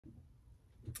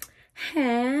Hey,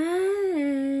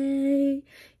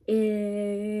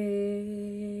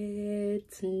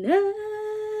 it's Nay,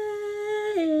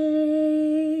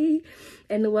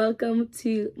 and welcome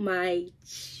to my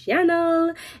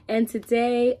channel. And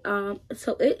today,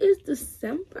 so it is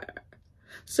December.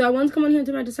 So I want to come on here and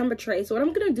do my December tray. So what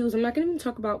I'm gonna do is I'm not gonna even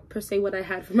talk about per se what I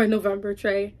had for my November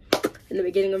tray in the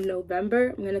beginning of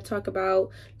November. I'm gonna talk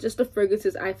about just the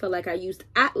fragrances I feel like I used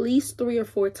at least 3 or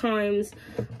 4 times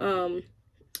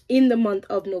in the month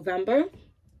of November.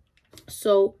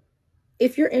 So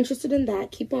if you're interested in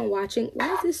that, keep on watching.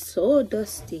 Why is this so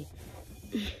dusty?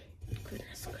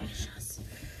 Goodness gracious.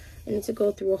 I need to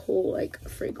go through a whole like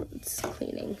fragrance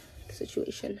cleaning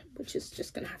situation, which is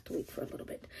just gonna have to wait for a little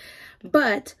bit.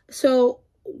 But so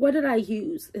what did I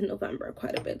use in November?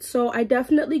 Quite a bit. So I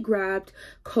definitely grabbed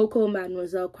Coco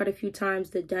Mademoiselle quite a few times.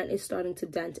 The dent is starting to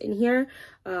dent in here.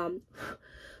 I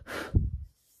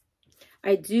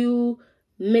do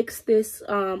mix this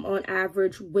on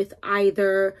average with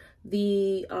either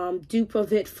the dupe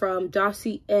of it from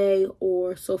Dossier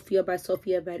or Sofia by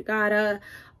Sofia Vergara.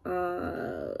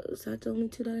 Is that the only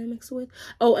 2 that I mix with?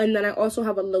 Oh, and then I also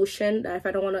have a lotion that if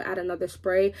I don't want to add another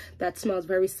spray that smells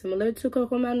very similar to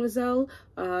Coco Mademoiselle,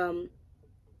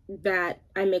 that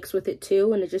I mix with it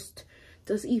too, and it just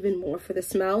does even more for the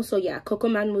smell. So yeah, Coco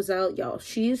Mademoiselle, y'all,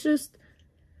 she's just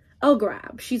a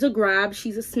grab. She's a grab.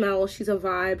 She's a smell. She's a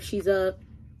vibe. She's a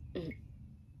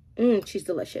she's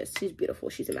delicious. She's beautiful.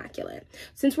 She's immaculate.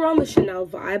 Since we're on the Chanel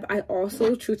vibe, I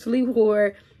also truthfully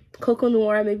wore Coco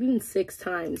Noir maybe even 6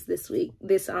 times this week,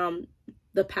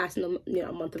 the past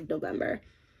month of November.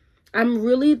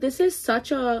 This is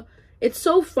such a, it's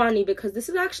so funny because this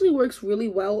actually works really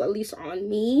well, at least on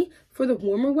me, for the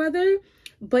warmer weather,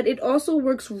 but it also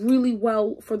works really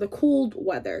well for the cold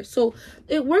weather. So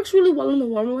it works really well in the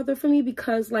warmer weather for me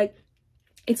because like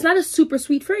it's not a super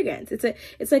sweet fragrance. It's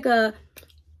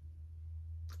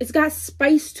got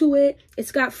spice to it,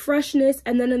 it's got freshness,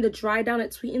 and then in the dry down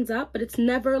it sweetens up, but it's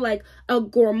never like a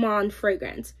gourmand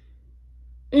fragrance.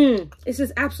 It's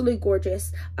just absolutely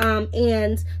gorgeous.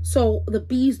 And so the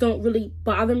bees don't really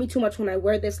bother me too much when I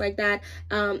wear this like that.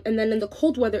 And then in the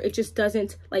cold weather, it just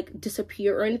doesn't like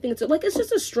disappear or anything. It's like, it's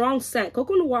just a strong scent.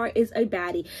 Coco Noir is a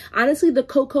baddie. Honestly, the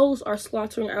Cocos are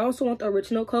slaughtering. I also want the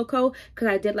original Coco because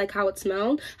I did like how it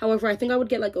smelled. However, I think I would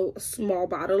get like a small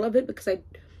bottle of it because I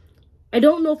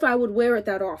don't know if I would wear it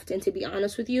that often, to be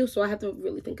honest with you. So I have to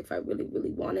really think if I really, really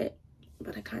want it.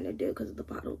 But I kind of do because of the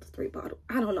bottle, the 3 bottle.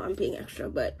 I don't know, I'm being extra.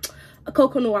 But a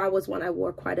Coco Noir was one I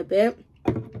wore quite a bit.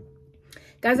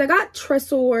 Guys, I got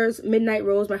Tresor's Midnight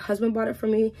Rose. My husband bought it for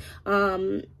me.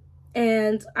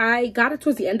 And I got it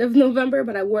towards the end of November,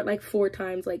 but I wore it like 4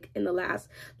 times like in the last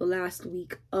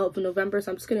week of November.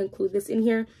 So I'm just going to include this in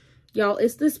here. Y'all,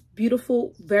 it's this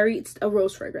beautiful, it's a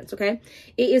rose fragrance, okay?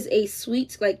 It is a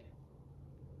sweet, like,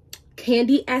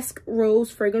 candy-esque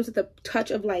rose fragrance with a touch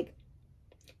of like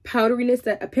powderiness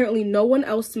that apparently no one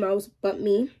else smells but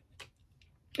me.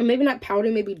 And maybe not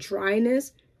powder, maybe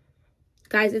dryness.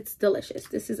 Guys, it's delicious.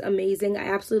 This is amazing. I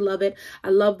absolutely love it. I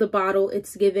love the bottle.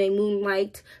 It's giving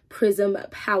moonlight, prism,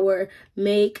 power,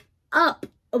 makeup,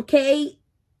 okay?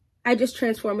 I just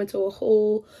transform into a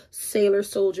whole sailor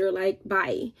soldier, like,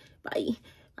 bye.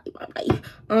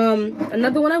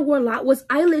 Another one I wore a lot was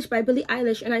Eilish by Billie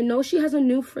Eilish, and I know she has a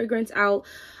new fragrance out,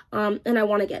 and I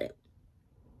want to get it.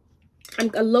 I'm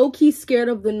low-key scared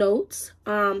of the notes.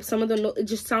 Some of the notes, it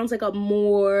just sounds like a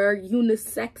more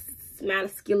unisex,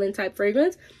 masculine type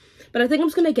fragrance, but I think I'm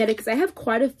just gonna get it because I have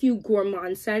quite a few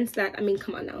gourmand scents that, I mean,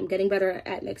 come on now, I'm getting better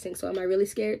at mixing, so am I really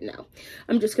scared? No.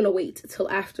 I'm just gonna wait till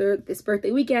after this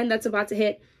birthday weekend that's about to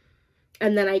hit,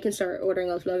 and then I can start ordering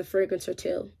another fragrance or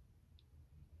 2.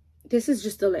 This is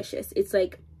just delicious. It's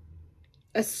like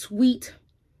a sweet,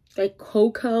 like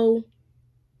cocoa,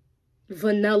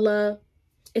 vanilla.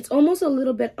 It's almost a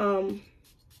little bit,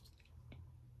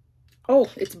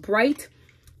 it's bright.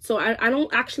 So I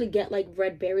don't actually get like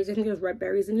red berries. I think there's red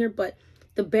berries in here, but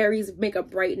the berries make a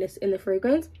brightness in the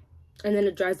fragrance. And then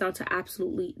it dries down to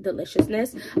absolutely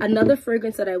deliciousness. Another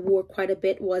fragrance that I wore quite a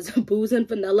bit was Booze and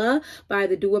Vanilla by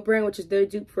the Dua brand, which is their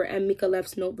dupe for M.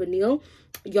 Mikalev's Note Vanille.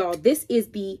 Y'all, this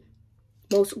is the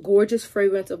most gorgeous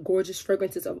fragrance of gorgeous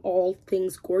fragrances of all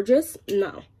things gorgeous.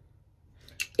 No,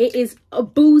 it is a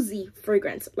boozy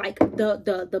fragrance. Like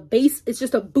the base, it's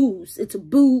just a booze. It's a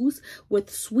booze with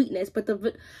sweetness, but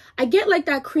I get like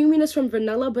that creaminess from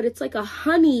vanilla, but it's like a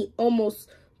honey almost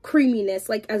creaminess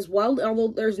like as well, although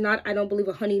there's not, I don't believe,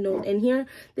 a honey note in here.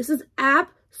 This is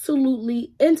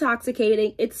absolutely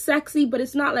intoxicating. It's sexy, but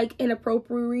it's not like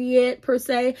inappropriate per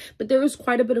se, but there is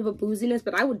quite a bit of a booziness.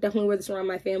 But I would definitely wear this around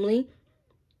my family.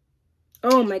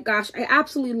 Oh my gosh, I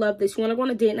absolutely love this. You want to go on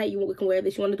a date night, you can wear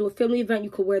this. You want to do a family event, you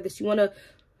can wear this. You want to,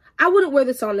 I wouldn't wear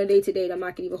this on a day-to-day. I'm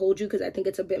not going to even hold you because I think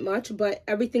it's a bit much. But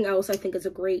everything else I think is a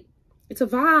great, it's a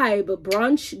vibe. A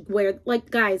brunch, wear,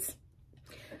 like, guys,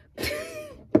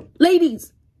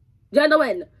 ladies,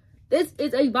 gentlemen, this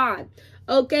is a vibe.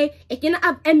 Okay, if you don't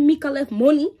have Mika left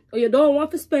money, or you don't want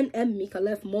to spend Mika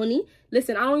left money,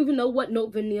 listen, I don't even know what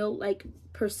Note Vanille, like,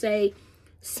 per se,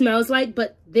 smells like,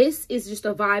 but this is just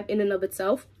a vibe in and of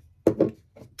itself.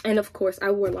 And of course I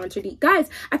wore Lingerie. Guys,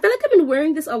 I feel like I've been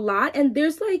wearing this a lot, and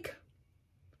there's like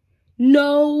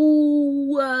no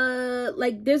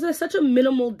like there's such a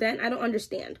minimal dent. I don't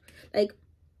understand, like,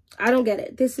 I don't get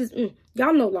it. This is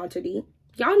y'all know Lingerie,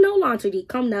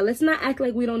 come now, let's not act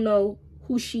like we don't know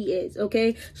who she is.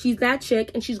 Okay, she's that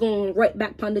chick, and she's going right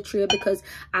back upon the trio because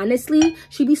honestly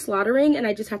she be slaughtering, and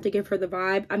I just have to give her the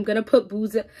vibe. I'm gonna put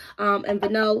Booze and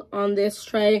Vanilla on this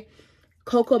tray.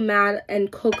 Cocoa Matte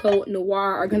and Cocoa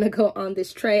Noir are gonna go on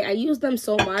this tray. I use them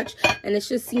so much, and it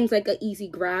just seems like an easy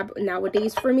grab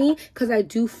nowadays for me because I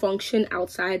do function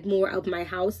outside more of my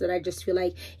house, that I just feel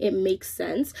like it makes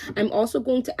sense. I'm also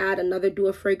going to add another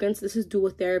Duo fragrance. This is Duo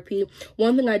Therapy.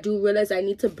 One thing I do realize, I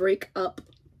need to break up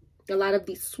a lot of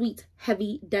these sweet,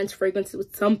 heavy, dense fragrances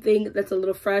with something that's a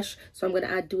little fresh. So I'm going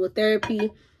to add Duo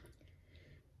Therapy.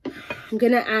 I'm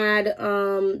going to add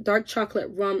dark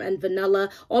chocolate, rum, and vanilla.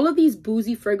 All of these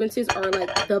boozy fragrances are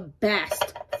like the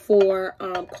best for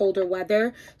colder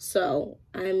weather. So,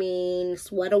 I mean,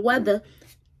 sweater weather.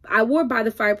 I wore By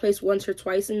the Fireplace once or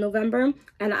twice in November,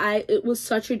 and it was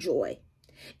such a joy.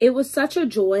 It was such a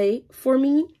joy for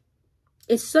me.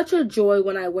 It's such a joy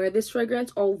when I wear this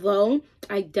fragrance, although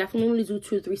I definitely do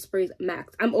 2 or 3 sprays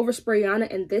max. I'm over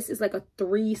sprayana, and this is like a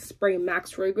 3 spray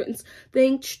max fragrance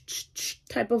thing,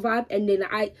 type of vibe. And then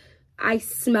I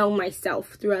smell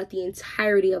myself throughout the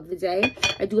entirety of the day.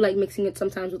 I do like mixing it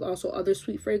sometimes with also other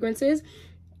sweet fragrances.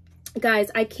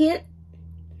 Guys, I can't,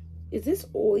 is this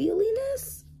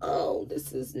oiliness? Oh,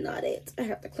 this is not it. I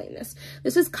have to clean this.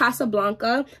 This is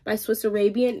Casablanca by Swiss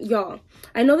Arabian. Y'all,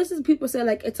 I know this is, people say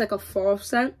like it's like a fall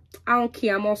scent. I don't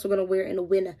care. I'm also gonna wear it in the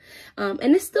winter.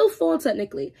 And it's still fall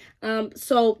technically.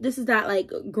 So this is that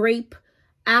like grape,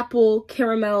 apple,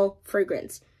 caramel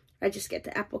fragrance. I just get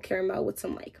the apple caramel with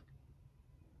some like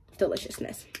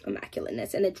deliciousness,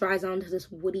 immaculateness, and it dries onto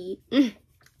this woody.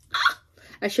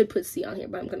 I should put C on here,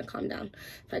 but I'm going to calm down.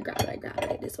 If I grab it, I grab it.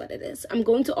 It is what it is. I'm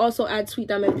going to also add Sweet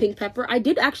Diamond Pink Pepper. I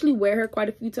did actually wear her quite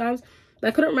a few times, but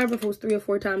I couldn't remember if it was 3 or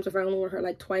 4 times, or if I only wore her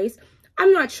like twice.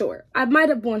 I'm not sure. I might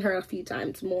have worn her a few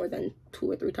times, more than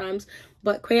 2 or 3 times.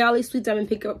 But Creole Sweet Diamond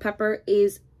Pink Pepper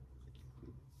is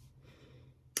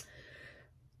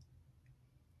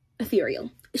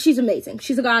ethereal. She's amazing.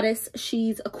 She's a goddess.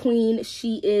 She's a queen.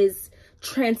 She is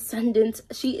transcendent.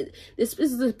 This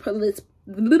is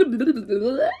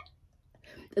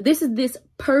this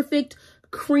perfect,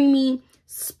 creamy,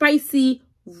 spicy,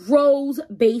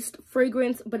 rose-based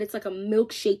fragrance, but it's like a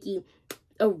milkshakey,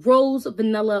 a rose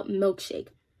vanilla milkshake.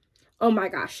 Oh my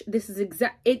gosh, this is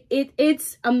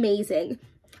it's amazing.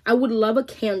 I would love a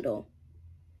candle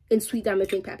in Sweet Diamond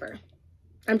Pink Pepper.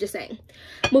 I'm just saying.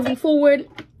 Moving forward,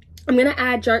 I'm gonna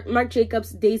add Marc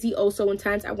Jacobs Daisy Oh So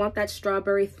Intense. I want that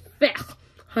strawberry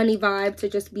honey vibe to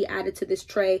just be added to this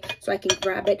tray so I can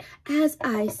grab it as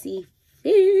I see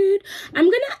fit. I'm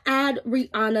gonna add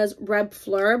Rihanna's Reb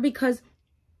Fleur because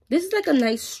this is like a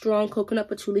nice strong coconut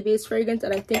patchouli based fragrance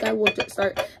that I think I will just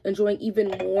start enjoying even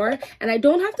more. And I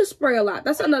don't have to spray a lot.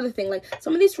 That's another thing. Like,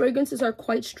 some of these fragrances are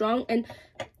quite strong, and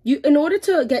in order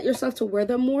to get yourself to wear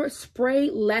them more, spray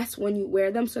less when you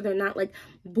wear them so they're not like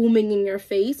booming in your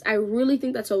face. I really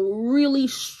think that's a really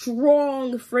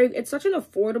strong fragrance. It's such an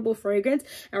affordable fragrance,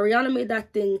 and Rihanna made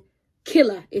that thing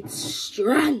killer. It's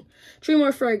strong. 3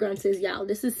 more fragrances, y'all.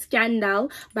 This is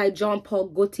Scandal by Jean Paul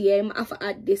Gaultier. I'm gonna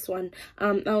add this one. I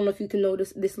don't know if you can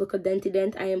notice this look of denty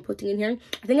dent I am putting in here.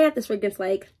 I think I had this fragrance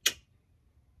like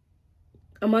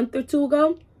a month or 2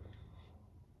 ago.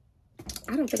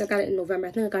 I don't think I got it in November.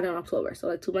 I think I got it in October. So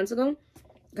like 2 months ago.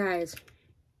 Guys,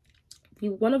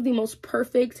 one of the most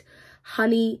perfect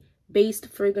honey-based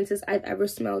fragrances I've ever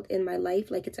smelled in my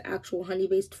life. Like, it's an actual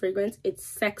honey-based fragrance. It's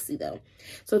sexy though.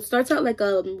 So it starts out like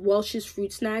a Welch's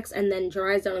Fruit Snacks and then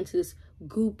dries down into this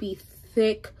goopy,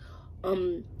 thick,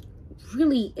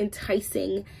 really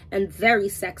enticing and very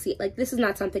sexy. Like, this is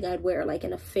not something I'd wear like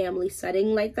in a family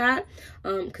setting like that,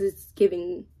 because it's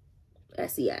giving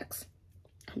sex.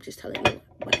 I'm just telling you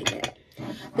what I get.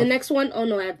 The next one, oh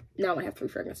no, I have 3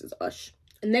 fragrances. Ush.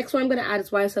 The next one I'm gonna add is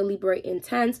YSL Libre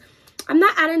Intense. I'm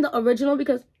not adding the original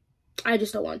because I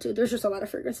just don't want to. There's just a lot of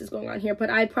fragrances going on here, but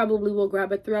I probably will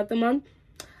grab it throughout the month.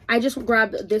 I just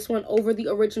grabbed this one over the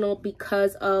original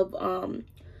because of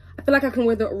I feel like I can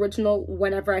wear the original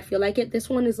whenever I feel like it. This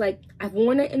one is like, I've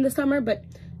worn it in the summer, but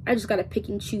I just gotta pick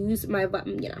and choose my,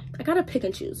 you know, I gotta pick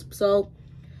and choose. So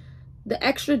the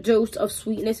extra dose of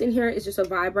sweetness in here is just a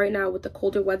vibe right now with the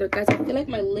colder weather. Guys, I feel like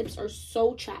my lips are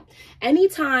so chapped.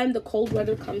 Anytime the cold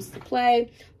weather comes to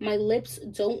play, my lips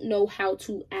don't know how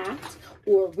to act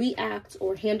or react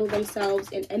or handle themselves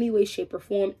in any way, shape, or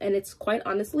form. And it's quite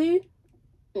honestly,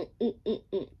 I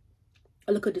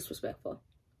look disrespectful.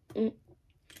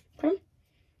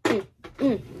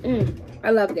 I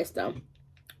love this though.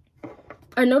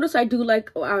 I notice I do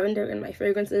like lavender in my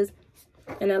fragrances,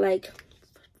 and I like,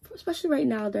 especially right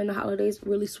now during the holidays,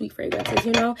 really sweet fragrances.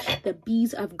 You know, the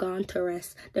bees have gone to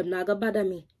rest. Them not gonna bother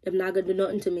me. Them not gonna do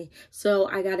nothing to me. So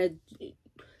I gotta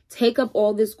take up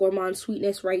all this gourmand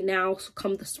sweetness right now. So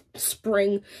come the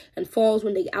spring and falls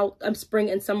when they out, spring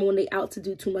and summer when they out to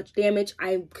do too much damage,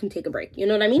 I can take a break. You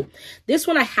know what I mean? This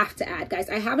one I have to add, guys.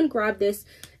 I haven't grabbed this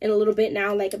in a little bit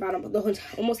now, like about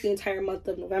almost the entire month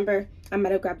of November. I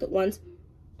might have grabbed it once.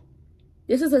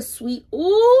 This is a sweet,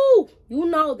 ooh, you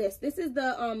know this. This is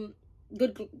the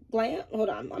Good Glam. Hold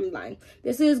on, I'm lying.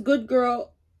 This is Good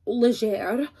Girl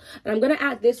Légère. And I'm going to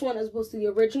add this one as opposed to the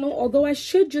original. Although I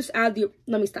should just add the,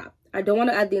 let me stop. I don't want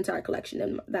to add the entire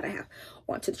collection that I have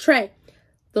onto the tray.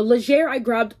 The Légère I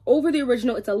grabbed over the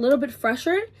original. It's a little bit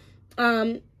fresher.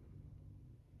 And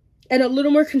a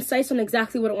little more concise on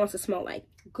exactly what it wants to smell like.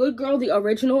 Good Girl, the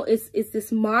original, is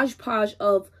this modge-podge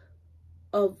of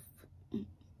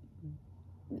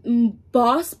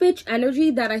boss bitch energy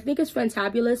that I think is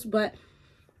fantabulous, but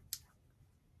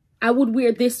I would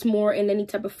wear this more in any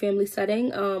type of family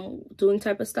setting, doing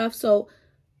type of stuff. So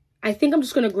I think I'm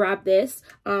just going to grab this.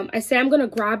 I say I'm going to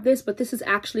grab this, but this is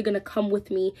actually going to come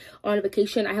with me on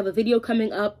vacation. I have a video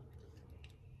coming up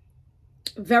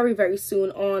very, very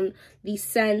soon on the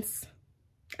scents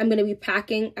I'm going to be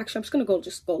packing. Actually, I'm just going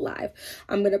to go live.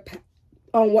 I'm going to pack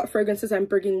on what fragrances I'm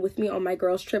bringing with me on my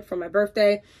girls trip for my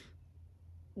birthday.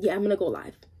 Yeah, I'm gonna go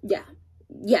live. Yeah,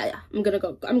 I'm gonna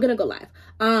go live.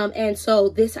 And so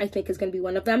this I think is gonna be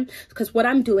one of them, because what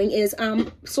I'm doing is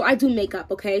so I do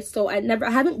makeup. Okay, so I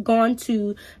haven't gone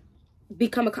to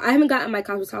become I haven't gotten my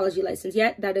cosmetology license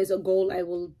yet. That is a goal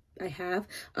I have.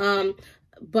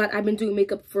 But I've been doing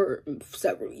makeup for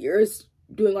several years,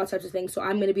 doing all types of things. So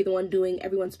I'm going to be the one doing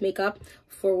everyone's makeup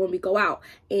for when we go out.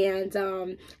 And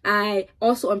I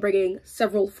also am bringing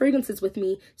several fragrances with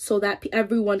me so that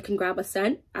everyone can grab a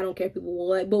scent. I don't care if people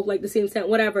will both like the same scent,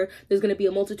 whatever. There's going to be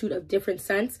a multitude of different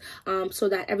scents so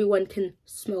that everyone can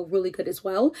smell really good as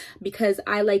well. Because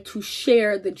I like to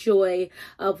share the joy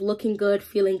of looking good,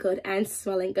 feeling good, and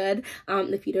smelling good.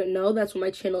 If you don't know, that's what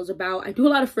my channel is about. I do a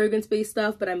lot of fragrance-based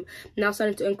stuff, but I'm now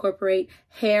starting to incorporate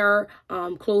hair,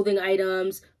 clothing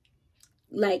items.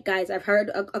 Like, guys, I've heard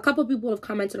a couple of people have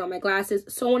commented on my glasses,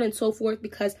 so on and so forth,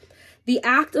 because the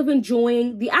act of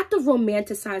enjoying, the act of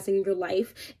romanticizing your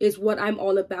life is what I'm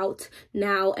all about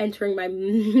now, entering my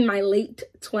late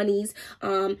 20s.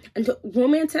 And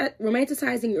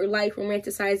romanticizing your life,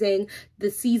 romanticizing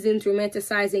the seasons,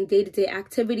 romanticizing day-to-day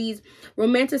activities,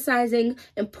 romanticizing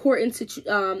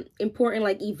important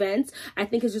like events, I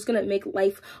think is just gonna make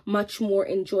life much more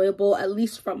enjoyable, at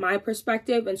least from my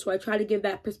perspective. And so I try to give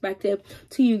that perspective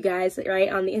to you guys, right,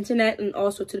 on the internet, and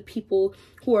also to the people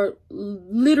who are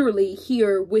literally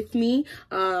here with me.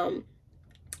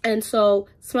 And so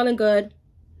smelling good,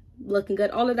 looking good,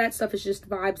 all of that stuff is just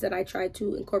vibes that I try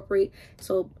to incorporate.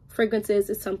 So fragrances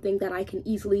is something that I can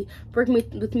easily bring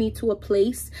with me to a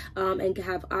place and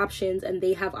have options, and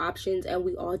they have options, and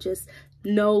we all just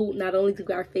know not only do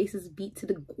our faces beat to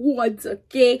the gods,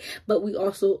 okay, but we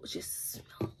also just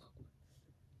smell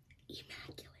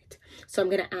immaculate. So I'm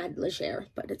gonna add Légère,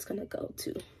 but it's gonna go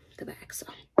to the back. So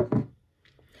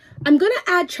I'm gonna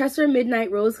add Chester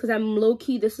Midnight Rose because I'm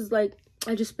low-key, this is like,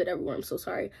 I just spit everywhere, I'm so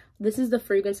sorry. This is the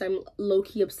fragrance I'm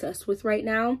low-key obsessed with right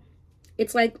now.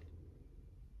 It's like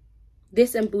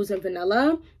this and Booze and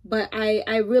Vanilla, but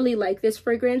I really like this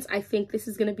fragrance. I think this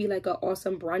is gonna be like an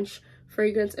awesome brunch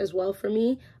fragrance as well for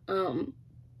me.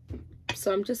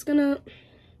 So I'm just gonna,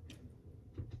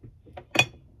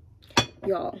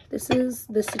 y'all, this is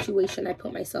the situation I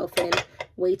put myself in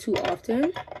way too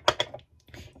often,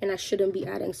 and I shouldn't be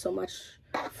adding so much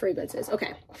fragrances.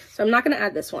 Okay, so I'm not gonna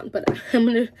add this one, but I'm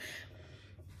gonna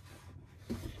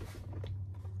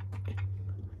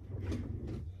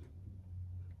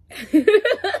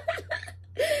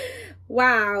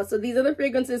Wow, so these are the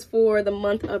fragrances for the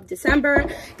month of December.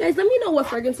 Guys, let me know what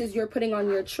fragrances you're putting on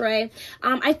your tray.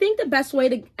 I think the best way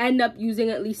to end up using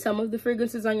at least some of the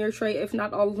fragrances on your tray, if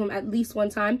not all of them at least one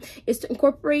time, is to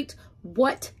incorporate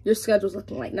what your schedule's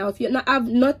looking like. Now, if you have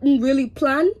nothing really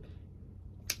planned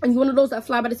and you're one of those that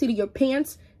fly by the seat of your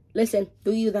pants, listen,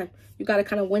 do you then. You got to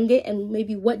kind of wing it, and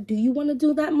maybe what do you want to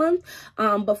do that month?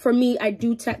 But for me, I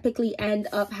do typically end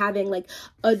up having like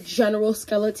a general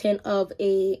skeleton of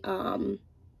a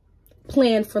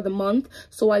plan for the month,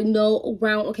 so I know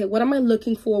around, okay, what am I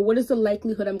looking for, what is the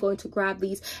likelihood I'm going to grab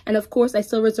these. And of course, I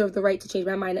still reserve the right to change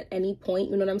my mind at any point,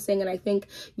 you know what I'm saying? And I think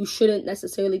you shouldn't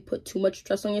necessarily put too much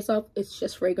stress on yourself. It's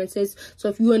just fragrances. So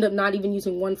if you end up not even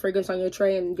using one fragrance on your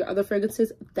tray and your other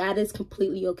fragrances, that is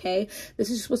completely okay. This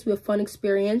is supposed to be a fun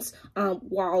experience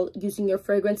while using your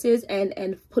fragrances,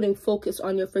 and putting focus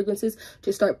on your fragrances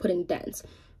to start putting dents.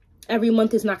 Every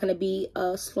month is not going to be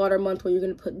a slaughter month where you're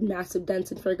going to put massive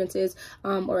dents in fragrances,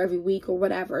 or every week or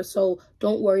whatever. So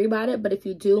don't worry about it. But if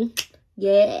you do,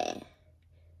 yeah,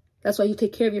 that's why you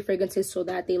take care of your fragrances, so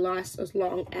that they last as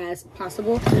long as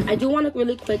possible. I do want to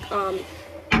really quick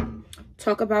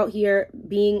talk about here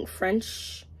being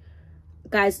French.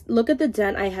 Guys, look at the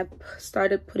dent I have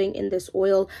started putting in this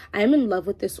oil. I am in love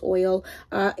with this oil.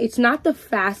 It's not the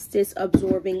fastest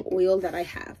absorbing oil that I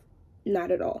have.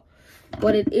 Not at all.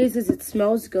 What it is it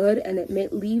smells good, and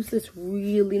it leaves this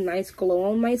really nice glow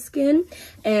on my skin.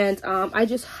 And I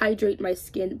just hydrate my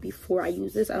skin before I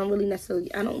use this. I don't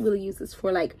really use this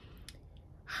for like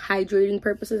hydrating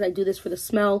purposes. I do this for the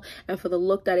smell and for the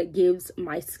look that it gives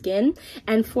my skin,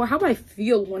 and for how I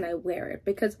feel when I wear it,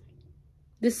 because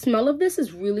the smell of this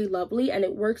is really lovely, and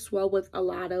it works well with a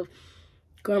lot of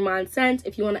gourmand scents.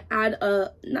 If you want to add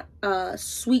a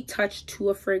sweet touch to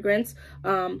a fragrance,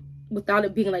 without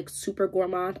it being like super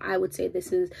gourmand, I would say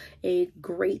this is a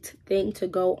great thing to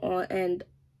go on and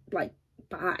like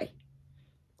buy.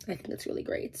 I think it's really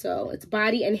great. So it's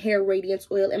body and hair radiance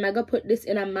oil. Am I gonna put this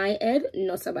in on my head?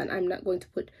 No, Saban, I'm not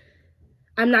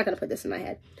gonna put this in my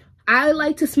head. I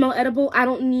like to smell edible. I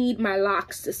don't need my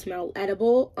locks to smell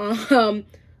edible.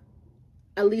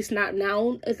 At least not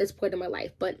now at this point in my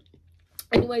life. But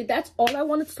anyway, that's all I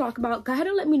wanted to talk about. Go ahead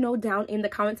and let me know down in the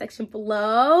comment section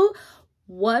below,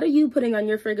 what are you putting on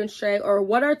your fragrance tray, or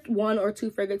what are 1 or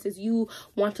 2 fragrances you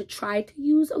want to try to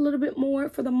use a little bit more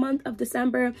for the month of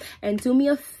December. And do me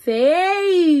a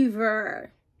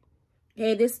favor.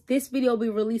 Okay, this video will be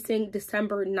releasing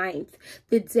December 9th,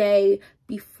 the day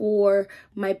before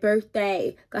my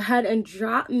birthday. Go ahead and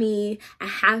drop me a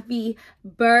happy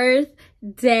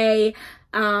birthday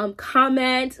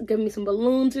comment, give me some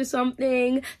balloons or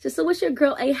something, just to wish your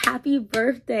girl a happy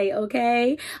birthday,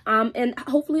 okay? And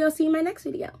hopefully I'll see you in my next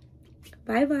video.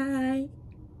 Bye bye.